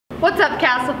What's up,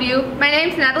 Castleview? My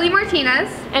name's Natalie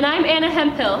Martinez. And I'm Anna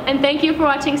Hemphill, and thank you for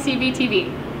watching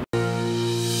CVTV.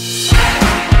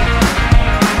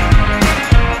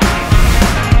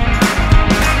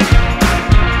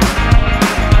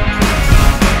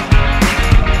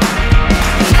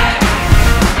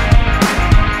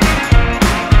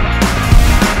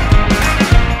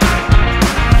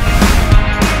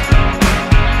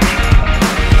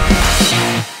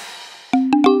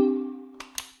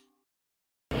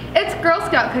 It's Girl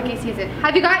Scout cookie season.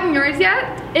 Have you gotten yours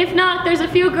yet? If not, there's a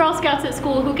few Girl Scouts at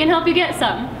school who can help you get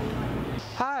some.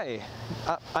 Hi,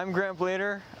 I'm Grant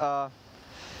Blader.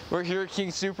 We're here at King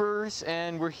Soopers,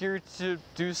 and we're here to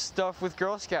do stuff with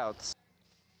Girl Scouts.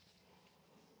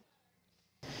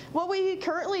 What we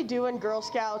currently do in Girl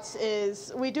Scouts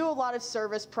is we do a lot of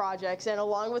service projects, and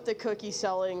along with the cookie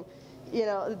selling, you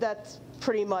know, that's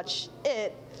pretty much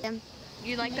it.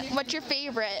 You like that? What's your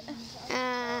favorite?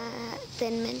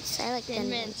 Thin mints. I like thin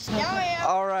mints.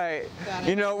 All right,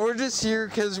 you know, we're just here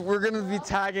because we're gonna be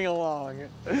tagging along.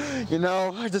 You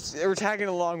know, we're tagging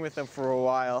along with them for a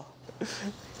while.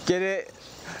 Get it?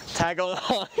 Tag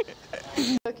along.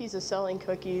 Cookies is selling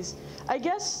cookies. I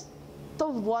guess the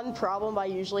one problem I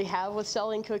usually have with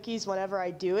selling cookies whenever I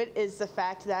do it is the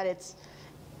fact that it's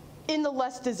in the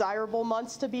less desirable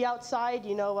months to be outside.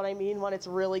 You know what I mean? When it's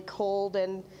really cold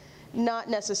and not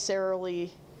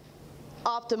necessarily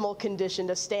optimal condition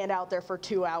to stand out there for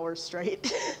 2 hours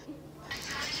straight.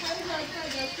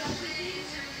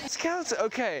 Scouts,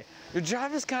 okay, your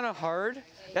job is kind of hard.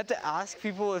 You have to ask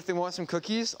people if they want some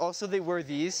cookies. Also, they wear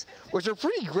these, which are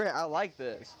pretty great. I like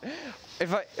this.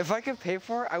 If I could pay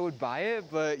for it, I would buy it,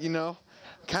 but you know,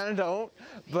 kind of don't.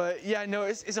 But yeah, no,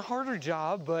 it's a harder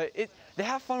job, but they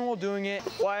have fun while doing it.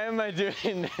 Why am I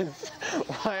doing this?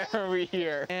 Why are we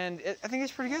here? And I think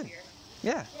it's pretty good.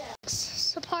 Yeah.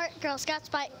 Support Girl Scouts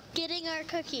by getting our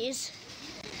cookies.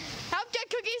 Help get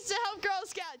cookies to help Girl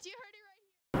Scouts. You heard it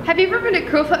right here. Have you ever been to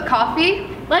Crowfoot Coffee?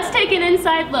 Let's take an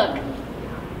inside look.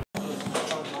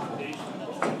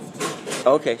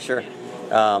 Okay, sure.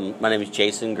 My name is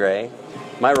Jason Gray.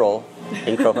 My role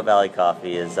in Crowfoot Valley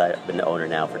Coffee is I've been the owner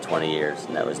now for 20 years,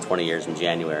 and that was 20 years in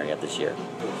January of this year.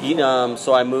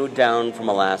 So I moved down from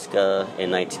Alaska in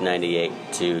 1998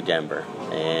 to Denver,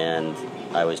 and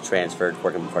I was transferred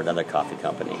working for another coffee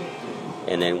company.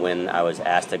 And then when I was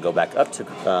asked to go back up to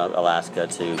Alaska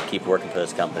to keep working for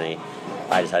this company,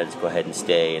 I decided to go ahead and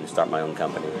stay and start my own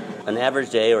company. An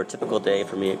average day or a typical day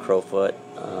for me at Crowfoot,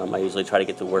 I usually try to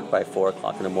get to work by 4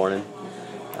 o'clock in the morning.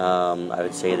 I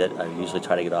would say that I usually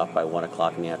try to get off by 1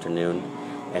 o'clock in the afternoon,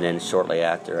 and then shortly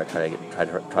after I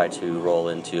try to roll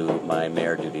into my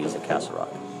mayor duties at Castle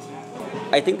Rock.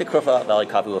 I think the Crowfoot Valley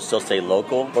Coffee will still stay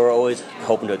local, but we're always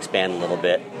hoping to expand a little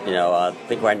bit. You know, I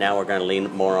think right now we're going to lean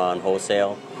more on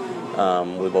wholesale.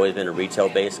 We've always been a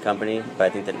retail-based company, but I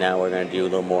think that now we're going to do a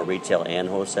little more retail and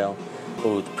wholesale.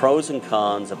 The pros and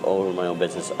cons of owning my own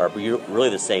business are really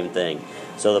the same thing.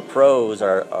 So the pros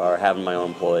are having my own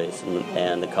employees,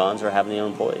 and the cons are having the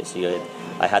own employees.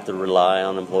 I have to rely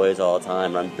on employees all the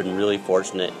time. I've been really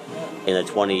fortunate in the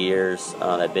 20 years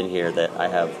I've been here that I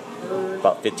have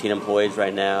about 15 employees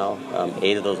right now.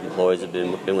 8 of those employees have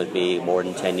been with me more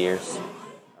than 10 years.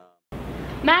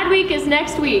 Mad Week is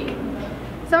next week.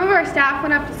 Some of our staff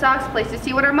went up to Sock's place to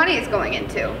see what our money is going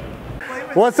into.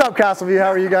 What's up, Castleview? How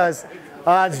are you guys?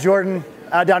 It's Jordan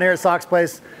down here at Sock's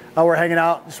place. We're hanging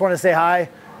out. Just want to say hi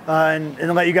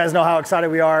and let you guys know how excited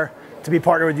we are to be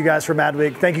partnered with you guys for Mad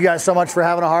Week. Thank you guys so much for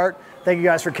having a heart. Thank you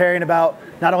guys for caring about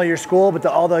not only your school, but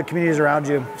all the communities around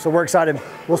you. So we're excited.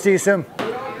 We'll see you soon.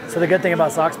 So the good thing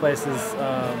about Sock's place is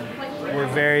we're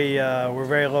very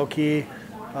low-key,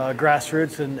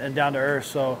 grassroots and down to earth.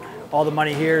 So all the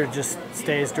money here just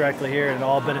stays directly here, and it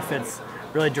all benefits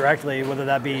really directly, whether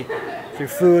that be through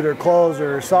food or clothes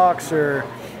or socks or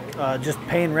just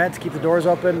paying rent to keep the doors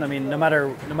open. I mean, no matter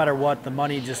what, the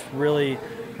money just really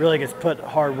gets put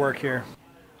hard work here.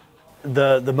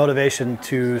 The motivation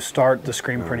to start the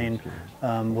screen printing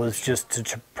was just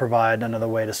to provide another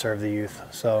way to serve the youth.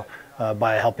 So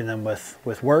by helping them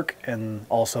with work, and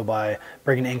also by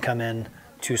bringing income in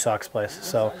to Sock's place.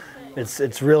 So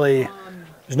it's really,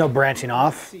 there's no branching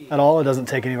off at all. It doesn't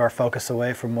take any of our focus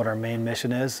away from what our main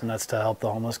mission is, and that's to help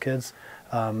the homeless kids.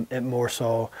 It more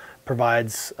so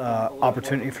provides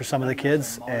opportunity for some of the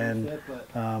kids, and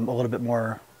a little bit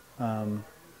more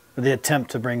the attempt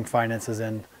to bring finances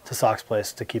in to Sock's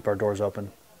place to keep our doors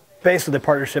open. Basically, the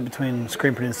partnership between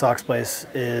screen printing and Sock's place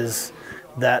is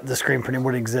that the screen printing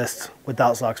wouldn't exist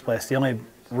without Sock's place. The only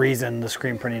reason the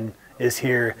screen printing is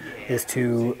here is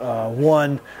to,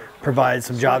 one, provide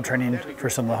some job training for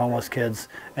some of the homeless kids,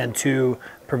 and two,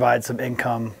 provide some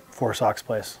income for Sox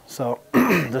Place. So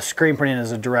the screen printing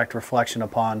is a direct reflection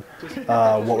upon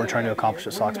what we're trying to accomplish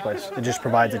at Sox Place. It just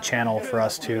provides a channel for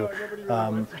us to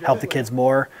help the kids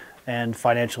more and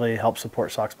financially help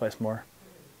support Sox Place more.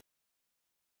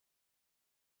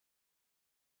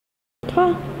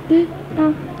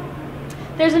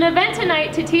 There's an event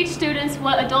tonight to teach students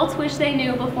what adults wish they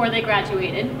knew before they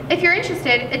graduated. If you're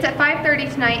interested, it's at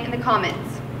 5:30 tonight in the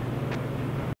Commons.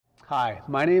 Hi,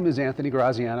 my name is Anthony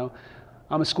Graziano.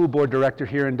 I'm a school board director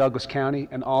here in Douglas County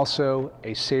and also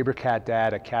a Sabercat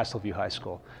dad at Castleview High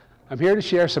School. I'm here to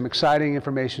share some exciting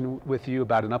information with you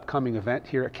about an upcoming event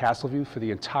here at Castleview for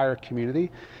the entire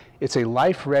community. It's a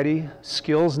life-ready,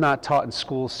 skills not taught in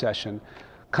school session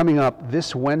coming up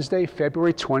this Wednesday,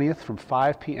 February 20th from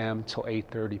 5 p.m. till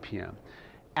 8:30 p.m.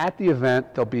 At the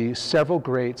event, there'll be several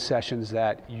great sessions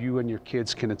that you and your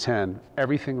kids can attend.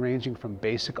 Everything ranging from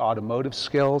basic automotive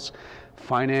skills,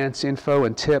 finance info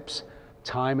and tips,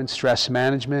 time and stress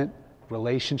management,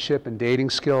 relationship and dating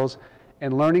skills,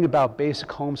 and learning about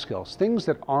basic home skills, things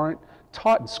that aren't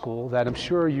taught in school that I'm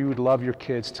sure you would love your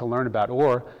kids to learn about,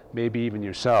 or maybe even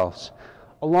yourselves.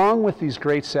 Along with these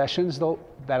great sessions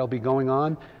that'll be going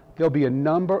on, there'll be a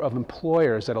number of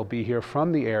employers that'll be here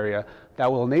from the area that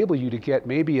will enable you to get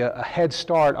maybe a head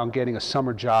start on getting a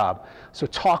summer job. So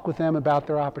talk with them about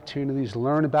their opportunities,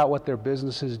 learn about what their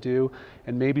businesses do,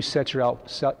 and maybe set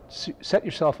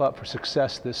yourself up for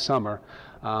success this summer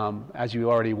as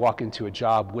you already walk into a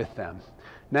job with them.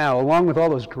 Now, along with all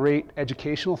those great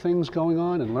educational things going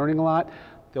on and learning a lot,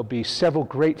 there'll be several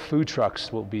great food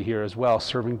trucks will be here as well,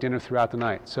 serving dinner throughout the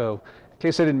night. So in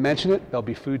case I didn't mention it, there'll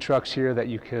be food trucks here that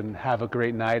you can have a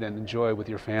great night and enjoy with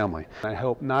your family. I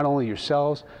hope not only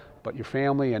yourselves, but your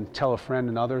family, and tell a friend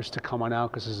and others to come on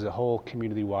out because this is a whole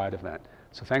community-wide event.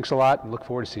 So thanks a lot and look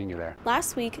forward to seeing you there.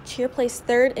 Last week, cheer placed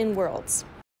 3rd in Worlds.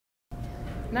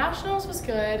 Nationals was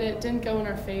good. It didn't go in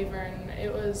our favor, and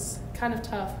it was kind of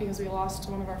tough because we lost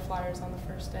one of our flyers on the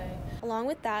first day. Along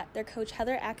with that, their coach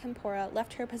Heather Atkimpora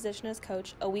left her position as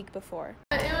coach a week before.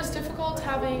 It was difficult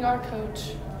having our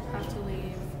coach have to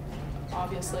leave.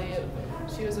 Obviously,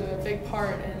 she was a big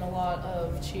part in a lot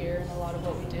of cheer and a lot of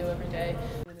what we do every day.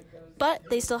 But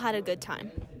they still had a good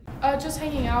time. Just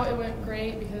hanging out, it went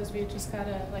great because we just kind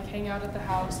of like hang out at the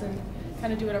house and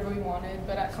kind of do whatever we wanted.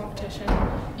 But at competition,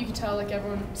 you could tell like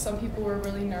some people were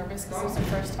really nervous because it was their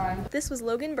first time. This was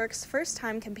Logan Burke's first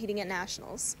time competing at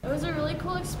nationals. It was a really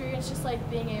cool experience, just like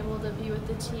being able to be with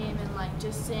the team and like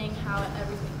just seeing how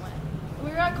everything went. When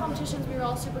we were at competitions, we were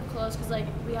all super close because like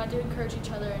we had to encourage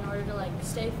each other in order to like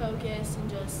stay focused and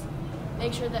just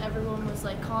make sure that everyone was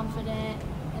like confident.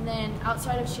 And then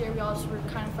outside of cheer, we all just were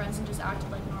kind of friends and just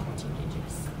acted like normal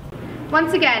teenagers.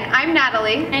 Once again, I'm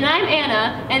Natalie. And I'm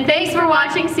Anna, and thanks for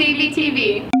watching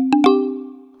CVTV.